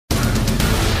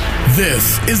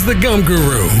This is the Gum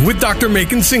Guru with Dr.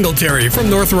 Macon Singletary from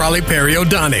North Raleigh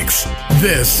Periodontics.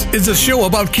 This is a show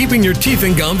about keeping your teeth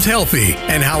and gums healthy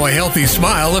and how a healthy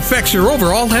smile affects your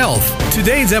overall health.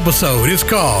 Today's episode is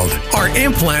called, Are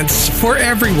Implants for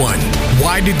Everyone?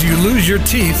 Why did you lose your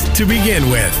teeth to begin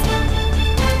with?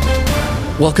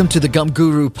 Welcome to the Gum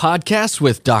Guru podcast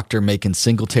with Dr. Macon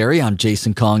Singletary. I'm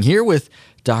Jason Kong here with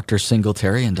Dr.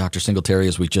 Singletary. And Dr. Singletary,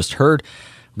 as we just heard,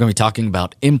 we're going to be talking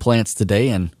about implants today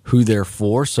and who they're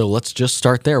for. So let's just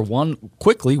start there. One,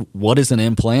 quickly, what is an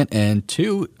implant? And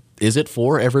two, is it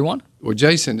for everyone? Well,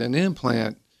 Jason, an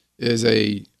implant is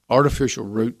a artificial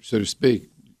root, so to speak.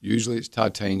 Usually it's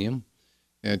titanium.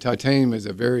 And titanium is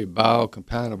a very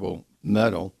biocompatible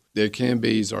metal. There can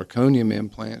be zirconium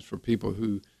implants for people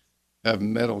who have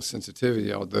metal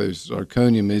sensitivity, although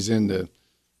zirconium is in the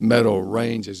metal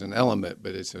range as an element,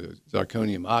 but it's a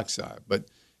zirconium oxide. But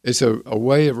it's a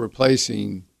way of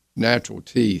replacing natural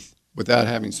teeth without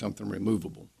having something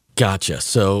removable. Gotcha.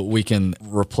 So we can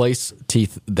replace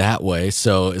teeth that way.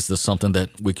 So is this something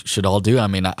that we should all do? I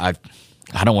mean, I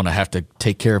don't want to have to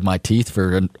take care of my teeth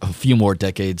for a few more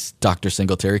decades, Dr.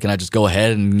 Singletary. Can I just go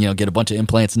ahead and get a bunch of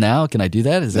implants now? Can I do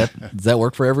that? Does that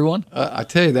work for everyone? I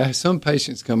tell you that some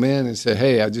patients come in and say,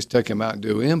 "Hey, I just took them out and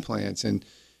do implants," and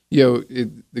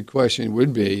the question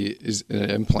would be, is an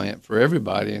implant for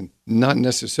everybody? And not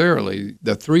necessarily.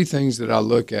 The three things that I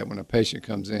look at when a patient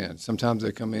comes in, sometimes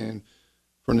they come in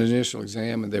for an initial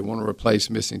exam and they want to replace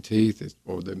missing teeth,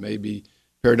 or they may be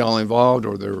periodontal involved,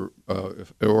 or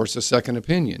it's a second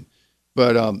opinion.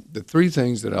 But the three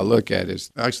things that I look at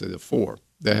is actually the four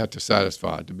they have to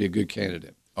satisfy to be a good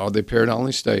candidate. Are they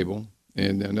periodontally stable?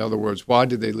 And in other words, why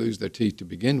did they lose their teeth to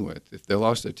begin with? If they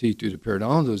lost their teeth due to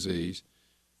periodontal disease,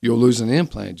 you'll lose an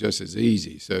implant just as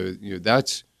easy. So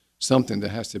that's something that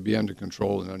has to be under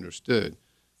control and understood.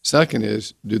 Second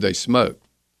is, do they smoke?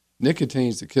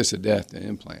 Nicotine's the kiss of death to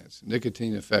implants.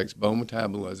 Nicotine affects bone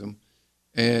metabolism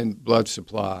and blood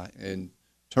supply and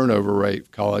turnover rate,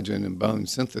 collagen, and bone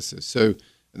synthesis. So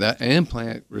that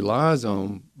implant relies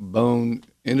on bone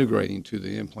integrating to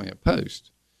the implant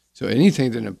post. So anything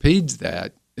that impedes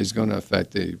that is going to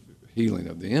affect the healing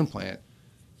of the implant.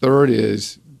 Third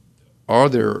is, are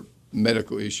there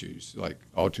medical issues like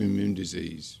autoimmune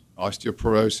disease,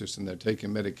 osteoporosis, and they're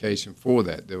taking medication for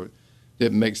that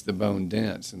that makes the bone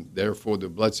dense, and therefore the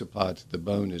blood supply to the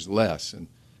bone is less. And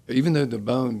even though the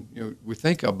bone, we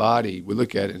think our body, we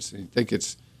look at it and think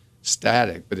it's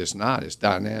static, but it's not. It's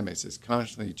dynamic. It's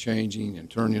constantly changing and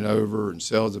turning over, and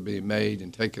cells are being made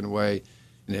and taken away.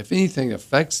 And if anything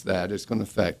affects that, it's going to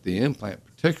affect the implant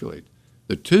particularly.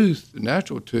 The tooth, the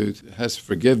natural tooth, has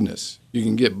forgiveness. You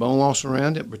can get bone loss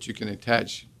around it, but you can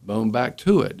attach bone back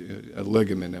to it, a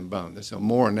ligament and bone. That's a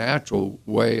more natural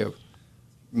way of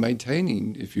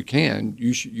maintaining, if you can.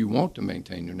 You want to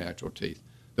maintain your natural teeth.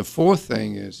 The fourth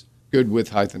thing is good width,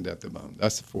 height, and depth of bone.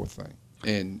 That's the fourth thing.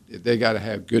 And they got to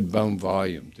have good bone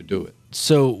volume to do it.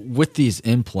 So with these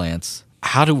implants,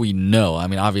 how do we know? I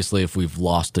mean, obviously, if we've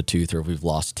lost a tooth or if we've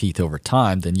lost teeth over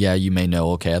time, then yeah, you may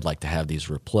know, okay, I'd like to have these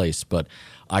replaced. But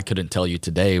I couldn't tell you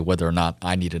today whether or not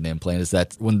I need an implant. Is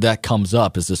that when that comes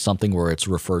up, is this something where it's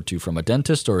referred to from a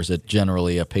dentist, or is it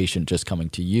generally a patient just coming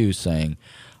to you saying,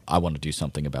 I want to do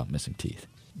something about missing teeth?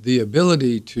 The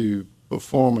ability to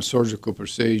perform a surgical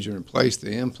procedure and place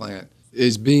the implant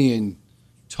is being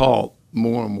taught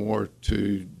more and more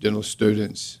to dental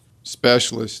students,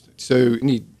 specialists. So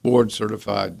any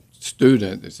board-certified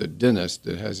student that's a dentist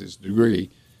that has his degree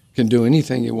can do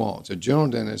anything he wants. A general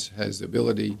dentist has the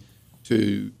ability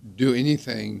to do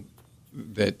anything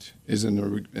that is in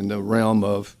the realm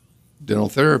of dental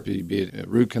therapy, be it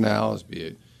root canals, be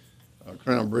it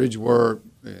crown bridge work,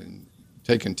 and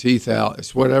taking teeth out.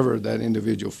 It's whatever that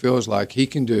individual feels like he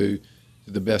can do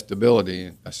to the best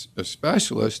ability. A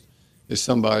specialist is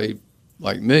somebody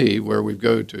like me, where we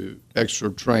go to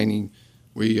extra training.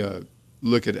 We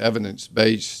look at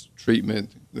evidence-based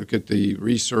treatment, look at the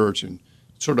research, and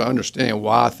sort of understand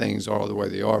why things are the way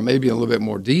they are, maybe in a little bit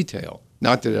more detail.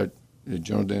 Not that a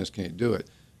general dentist can't do it.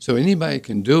 So anybody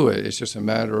can do it. It's just a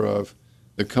matter of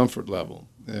the comfort level.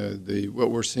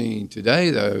 What we're seeing today,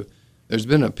 though, there's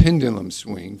been a pendulum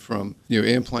swing from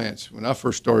implants. When I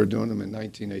first started doing them in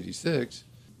 1986,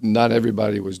 not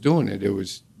everybody was doing it. It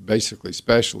was basically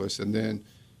specialists. And then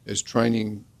as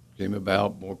training came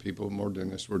about, more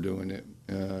dentists were doing it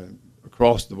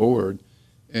across the board.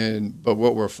 But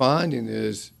what we're finding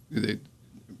is that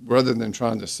rather than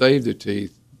trying to save the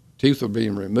teeth are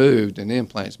being removed and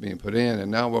implants being put in.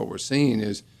 And now what we're seeing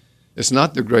is it's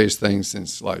not the greatest thing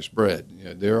since sliced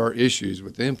bread. There are issues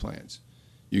with implants.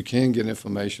 You can get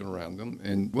inflammation around them.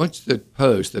 And once the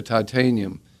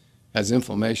titanium has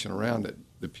inflammation around it,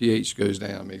 the pH goes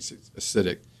down, makes it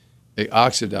acidic. It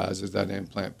oxidizes that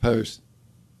implant post.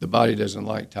 The body doesn't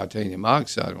like titanium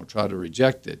oxide and will try to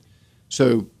reject it.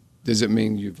 So does it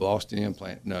mean you've lost the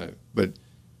implant? No. But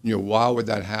why would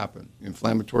that happen?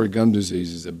 Inflammatory gum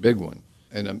disease is a big one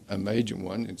and a major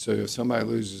one. And so if somebody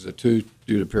loses a tooth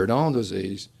due to periodontal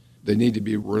disease, they need to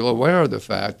be real aware of the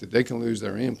fact that they can lose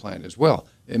their implant as well.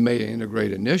 It may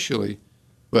integrate initially,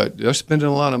 but they're spending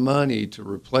a lot of money to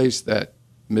replace that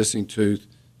missing tooth,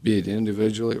 be it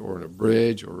individually or in a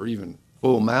bridge or even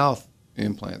full mouth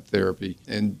implant therapy.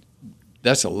 And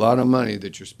that's a lot of money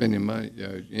that you're spending money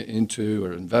into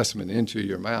or investment into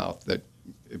your mouth that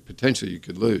potentially you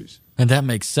could lose. And that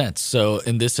makes sense. So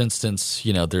in this instance,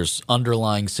 there's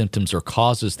underlying symptoms or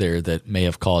causes there that may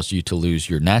have caused you to lose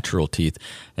your natural teeth.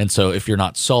 And so if you're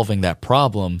not solving that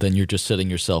problem, then you're just setting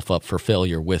yourself up for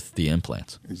failure with the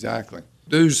implants. Exactly.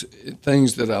 Those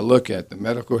things that I look at, the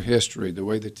medical history, the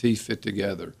way the teeth fit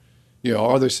together,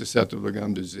 are they susceptible to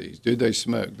gum disease? Do they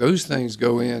smoke? Those things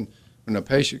go in when a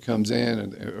patient comes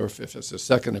in, or if it's a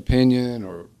second opinion,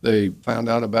 or they found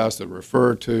out about us, they're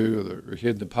referred to, or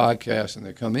heard the podcast and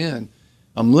they come in.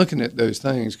 I'm looking at those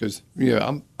things because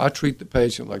I treat the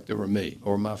patient like they were me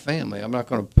or my family. I'm not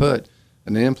going to put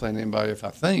an implant in anybody if I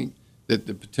think that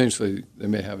potentially they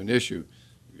may have an issue.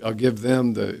 I'll give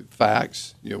them the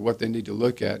facts, what they need to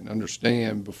look at and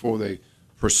understand before they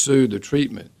pursue the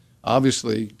treatment.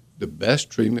 Obviously, the best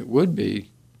treatment would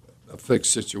be a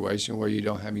fixed situation where you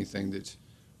don't have anything that's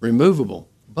removable.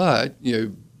 But,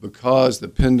 because the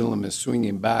pendulum is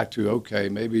swinging back to, okay,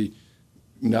 maybe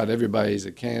not everybody is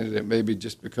a candidate, maybe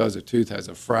just because a tooth has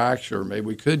a fracture, maybe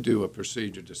we could do a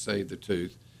procedure to save the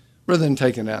tooth rather than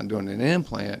taking it out and doing an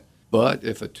implant. But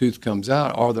if a tooth comes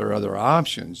out, are there other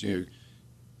options?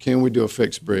 Can we do a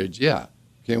fixed bridge? Yeah.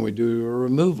 Can we do a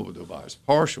removable device?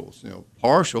 Partials.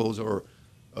 Partials are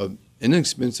an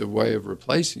inexpensive way of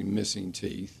replacing missing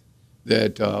teeth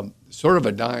that sort of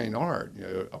a dying art.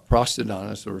 A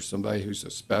prosthodontist or somebody who's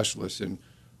a specialist in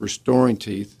restoring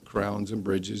teeth, crowns and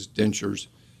bridges, dentures,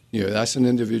 that's an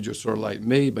individual sort of like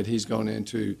me, but he's gone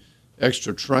into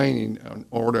extra training in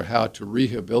order how to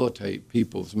rehabilitate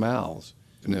people's mouths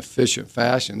in an efficient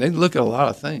fashion. They look at a lot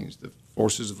of things, the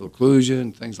forces of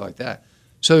occlusion, things like that.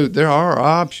 So there are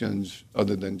options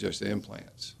other than just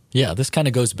implants. Yeah, this kind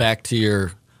of goes back to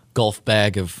your golf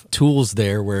bag of tools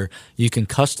there where you can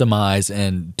customize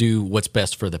and do what's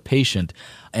best for the patient.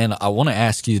 And I want to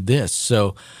ask you this.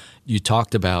 So you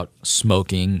talked about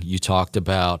smoking, you talked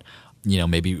about,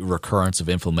 maybe recurrence of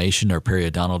inflammation or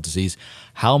periodontal disease.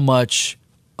 How much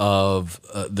of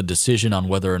the decision on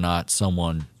whether or not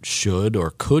someone should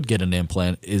or could get an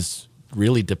implant is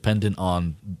really dependent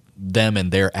on them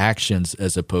and their actions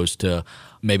as opposed to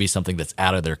maybe something that's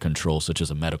out of their control, such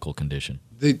as a medical condition?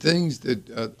 The things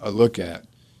that I look at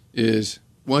is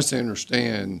once they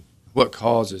understand what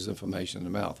causes inflammation in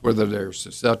the mouth, whether they're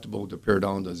susceptible to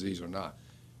periodontal disease or not.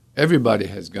 Everybody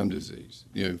has gum disease.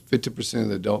 50% of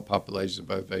the adult population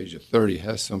above the age of 30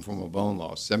 has some form of bone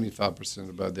loss, 75%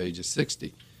 above the age of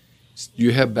 60.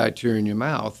 You have bacteria in your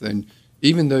mouth, and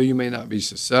even though you may not be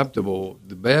susceptible,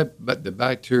 the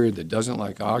bacteria that doesn't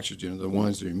like oxygen are the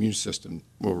ones the immune system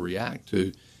will react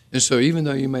to. And so even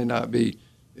though you may not be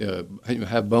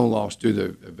have bone loss due to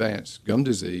advanced gum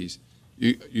disease,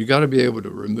 you got to be able to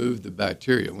remove the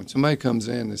bacteria. When somebody comes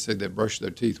in and say they brush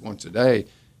their teeth once a day,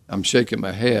 I'm shaking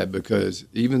my head because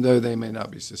even though they may not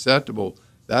be susceptible,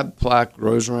 that plaque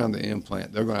grows around the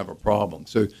implant. They're going to have a problem.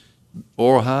 So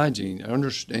oral hygiene,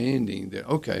 understanding that,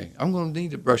 okay, I'm going to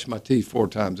need to brush my teeth 4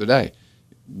 times a day.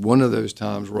 One of those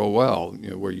times real well,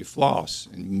 where you floss.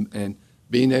 And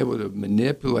being able to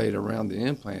manipulate around the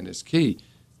implant is key.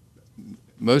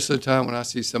 Most of the time when I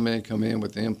see somebody come in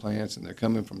with the implants and they're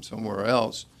coming from somewhere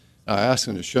else, I ask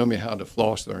them to show me how to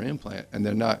floss their implant, and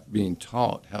they're not being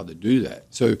taught how to do that.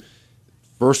 So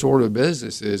first order of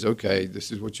business is, okay,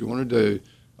 this is what you want to do.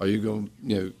 Are you going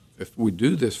to, if we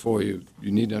do this for you,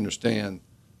 you need to understand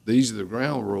these are the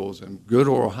ground rules, and good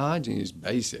oral hygiene is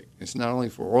basic. It's not only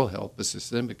for oral health, but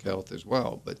systemic health as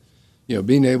well. But,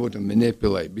 being able to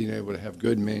manipulate, being able to have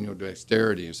good manual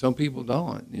dexterity, and some people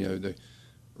don't. The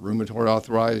rheumatoid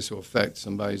arthritis will affect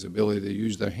somebody's ability to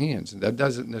use their hands, and that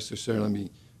doesn't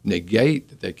necessarily negate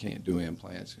that they can't do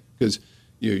implants, because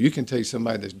you can take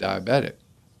somebody that's diabetic.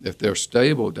 If they're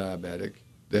stable diabetic,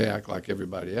 they act like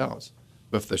everybody else.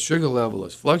 But if the sugar level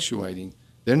is fluctuating,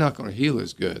 they're not going to heal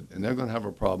as good, and they're going to have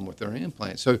a problem with their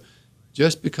implant. So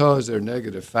just because there are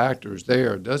negative factors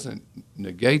there doesn't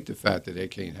negate the fact that they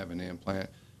can't have an implant.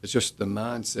 It's just the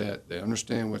mindset. They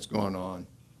understand what's going on,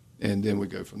 and then we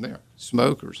go from there.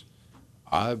 Smokers.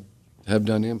 I've have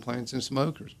done implants in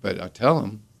smokers. But I tell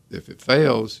them, if it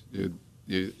fails,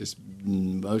 it's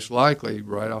most likely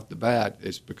right off the bat,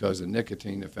 it's because of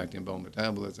nicotine affecting bone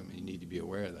metabolism. You need to be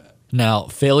aware of that. Now,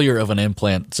 failure of an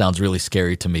implant sounds really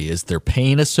scary to me. Is there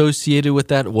pain associated with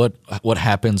that? What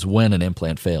happens when an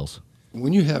implant fails?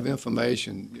 When you have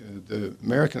inflammation, the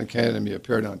American Academy of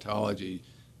Periodontology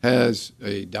has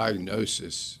a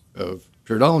diagnosis of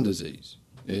periodontal disease.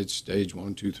 It's stage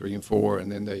 1, 2, 3, and 4,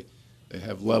 and then they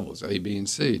have levels A, B, and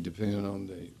C, depending on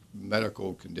the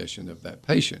medical condition of that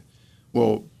patient.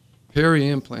 Well,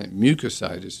 peri-implant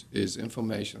mucositis is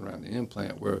inflammation around the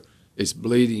implant where it's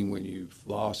bleeding when you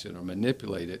floss it or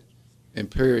manipulate it, and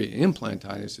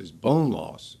peri-implantitis is bone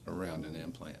loss around an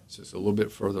implant. So it's a little bit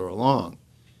further along.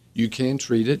 You can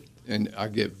treat it, and I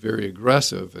get very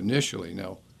aggressive initially.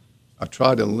 Now, I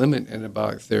try to limit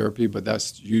antibiotic therapy, but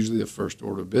that's usually the first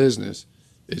order of business,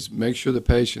 is make sure the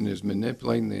patient is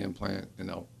manipulating the implant,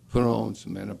 and I'll put them on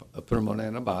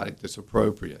antibiotic that's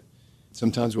appropriate.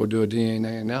 Sometimes we'll do a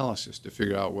DNA analysis to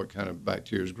figure out what kind of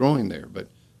bacteria is growing there,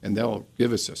 and they'll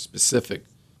give us a specific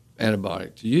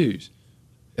antibiotic to use.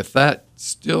 If that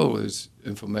still is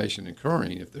inflammation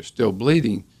occurring, if they're still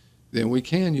bleeding, then we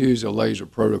can use a laser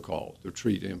protocol to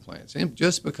treat implants. And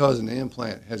just because an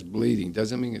implant has bleeding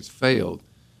doesn't mean it's failed.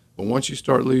 But once you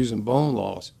start losing bone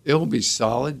loss, it'll be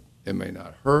solid. It may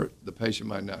not hurt. The patient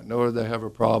might not know they have a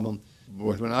problem.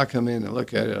 But when I come in and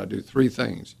look at it, I do three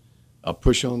things. I'll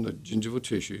push on the gingival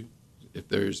tissue. If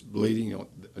there's bleeding,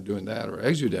 doing that, or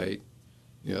exudate,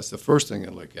 that's the first thing I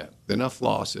look at. Then I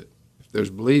floss it. If there's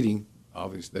bleeding,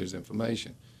 obviously there's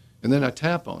inflammation. And then I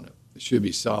tap on it. It should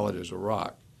be solid as a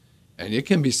rock. And it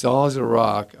can be solid as a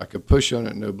rock. I could push on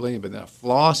it, no bleeding, but then I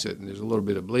floss it, and there's a little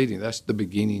bit of bleeding. That's the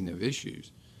beginning of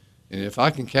issues. And if I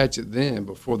can catch it then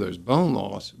before there's bone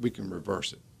loss, we can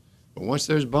reverse it. But once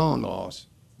there's bone loss,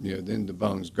 then the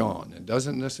bone's gone. It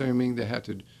doesn't necessarily mean they have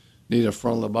to need a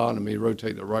frontal lobotomy,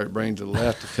 rotate the right brain to the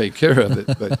left to take care of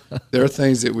it. But there are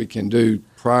things that we can do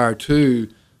prior to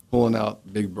pulling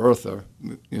out Big Bertha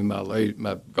in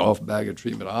my golf bag of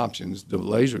treatment options, the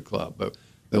laser club. But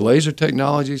the laser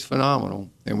technology is phenomenal,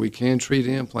 and we can treat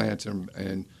implants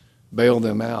and bail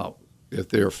them out if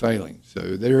they're failing.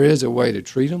 So there is a way to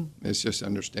treat them. It's just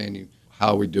understanding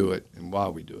how we do it and why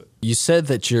we do it. You said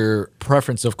that your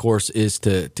preference, of course, is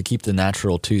to keep the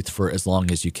natural tooth for as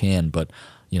long as you can, but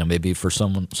maybe for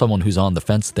someone who's on the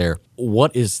fence there,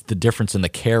 what is the difference in the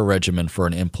care regimen for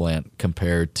an implant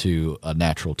compared to a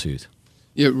natural tooth?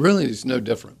 It really is no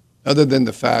different, other than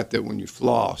the fact that when we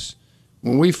floss,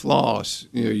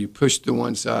 you push to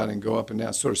one side and go up and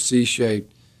down, sort of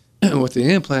C-shaped. With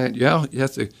the implant, you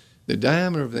have to, the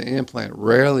diameter of the implant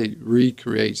rarely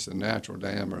recreates the natural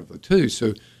diameter of the tooth.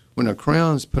 So when a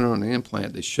crown is put on an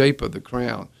implant, the shape of the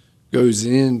crown goes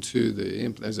into the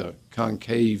implant as a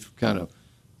concave kind of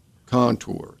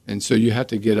contour. And so you have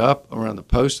to get up around the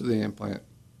post of the implant,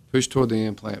 push toward the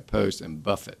implant post, and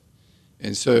buff it.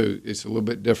 And so it's a little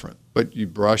bit different. But you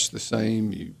brush the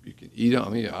same. You can eat them. I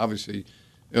mean, obviously,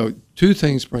 two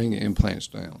things bring implants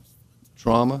down.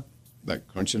 Trauma, like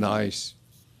crunching ice,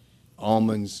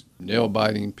 almonds, nail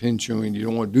biting, pin chewing. You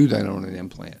don't want to do that on an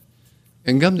implant.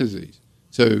 And gum disease.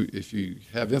 So if you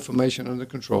have inflammation under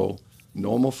control,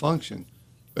 normal function,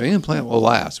 the implant will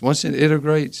last. Once it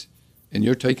integrates and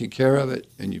you're taking care of it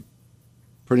and you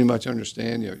pretty much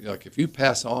understand, like if you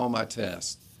pass all my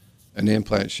tests, an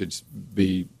implant should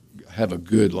have a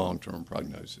good long-term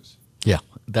prognosis. Yeah,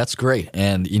 that's great.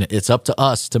 And it's up to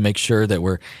us to make sure that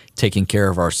we're taking care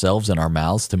of ourselves and our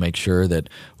mouths to make sure that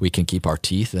we can keep our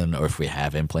teeth or if we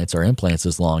have implants, our implants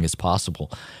as long as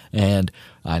possible. And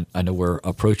I know we're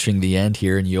approaching the end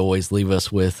here, and you always leave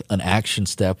us with an action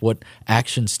step. What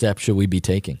action step should we be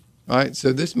taking? All right,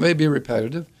 so this may be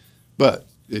repetitive, but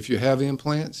if you have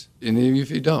implants, and even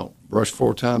if you don't, brush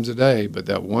 4 times a day, but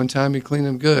that one time you clean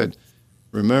them good,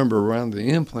 remember around the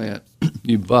implant,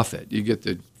 you buff it. You get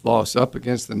the floss up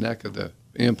against the neck of the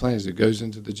implant as it goes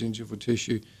into the gingival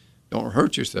tissue. Don't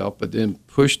hurt yourself, but then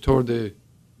push toward the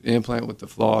implant with the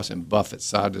floss and buff it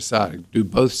side to side. Do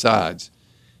both sides.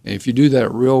 And if you do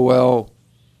that real well,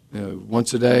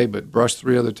 once a day, but brush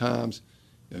 3 other times,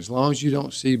 as long as you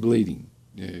don't see bleeding.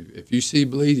 If you see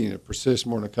bleeding that persists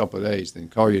more than a couple of days, then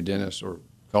call your dentist or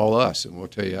call us, and we'll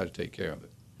tell you how to take care of it.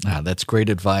 That's great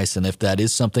advice. And if that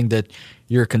is something that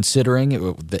you're considering,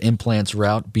 the implants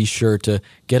route, be sure to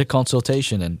get a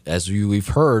consultation. And as we've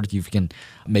heard, you can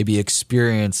maybe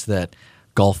experience that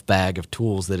golf bag of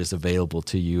tools that is available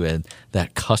to you and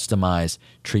that customized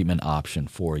treatment option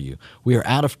for you. We are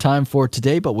out of time for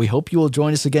today, but we hope you will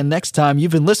join us again next time.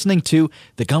 You've been listening to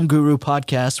the Gum Guru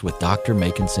Podcast with Dr.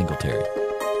 Macon Singletary.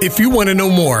 If you want to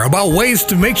know more about ways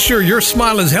to make sure your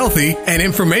smile is healthy and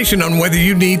information on whether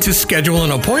you need to schedule an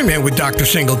appointment with Dr.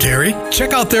 Singletary,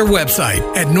 check out their website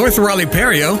at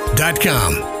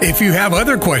NorthRaleighPerio.com. If you have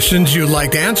other questions you'd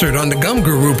like answered on the Gum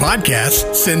Guru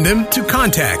podcast, send them to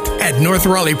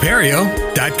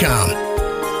contact@NorthRaleighPerio.com.